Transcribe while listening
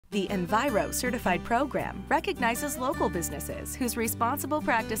The EnviroCertified program recognizes local businesses whose responsible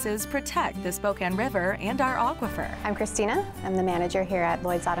practices protect the Spokane River and our aquifer. I'm Christina. I'm the manager here at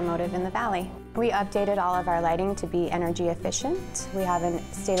Lloyd's Automotive in the Valley. We updated all of our lighting to be energy efficient. We have a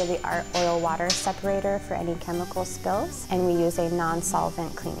state-of-the-art oil-water separator for any chemical spills, and we use a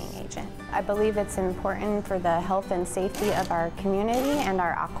non-solvent cleaning agent. I believe it's important for the health and safety of our community and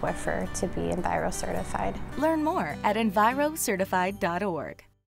our aquifer to be EnviroCertified. Learn more at EnviroCertified.org.